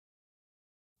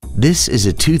This is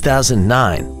a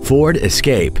 2009 Ford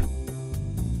Escape.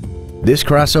 This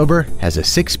crossover has a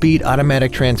 6-speed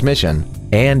automatic transmission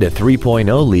and a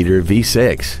 3.0-liter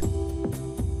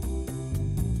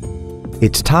V6.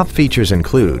 Its top features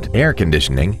include air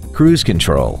conditioning, cruise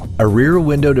control, a rear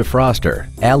window defroster,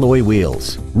 alloy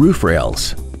wheels, roof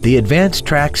rails, the advanced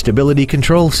track stability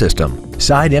control system,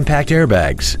 side impact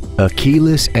airbags, a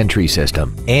keyless entry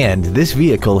system, and this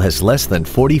vehicle has less than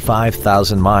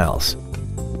 45,000 miles.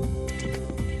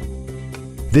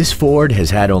 This Ford has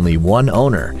had only one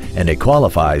owner and it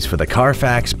qualifies for the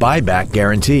Carfax buyback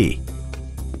guarantee.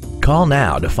 Call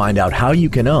now to find out how you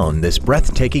can own this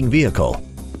breathtaking vehicle.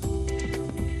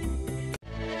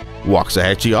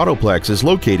 Waxahachie Autoplex is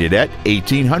located at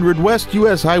 1800 West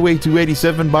US Highway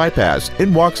 287 Bypass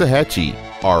in Waxahachie.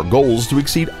 Our goal is to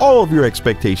exceed all of your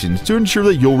expectations to ensure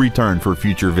that you'll return for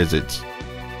future visits.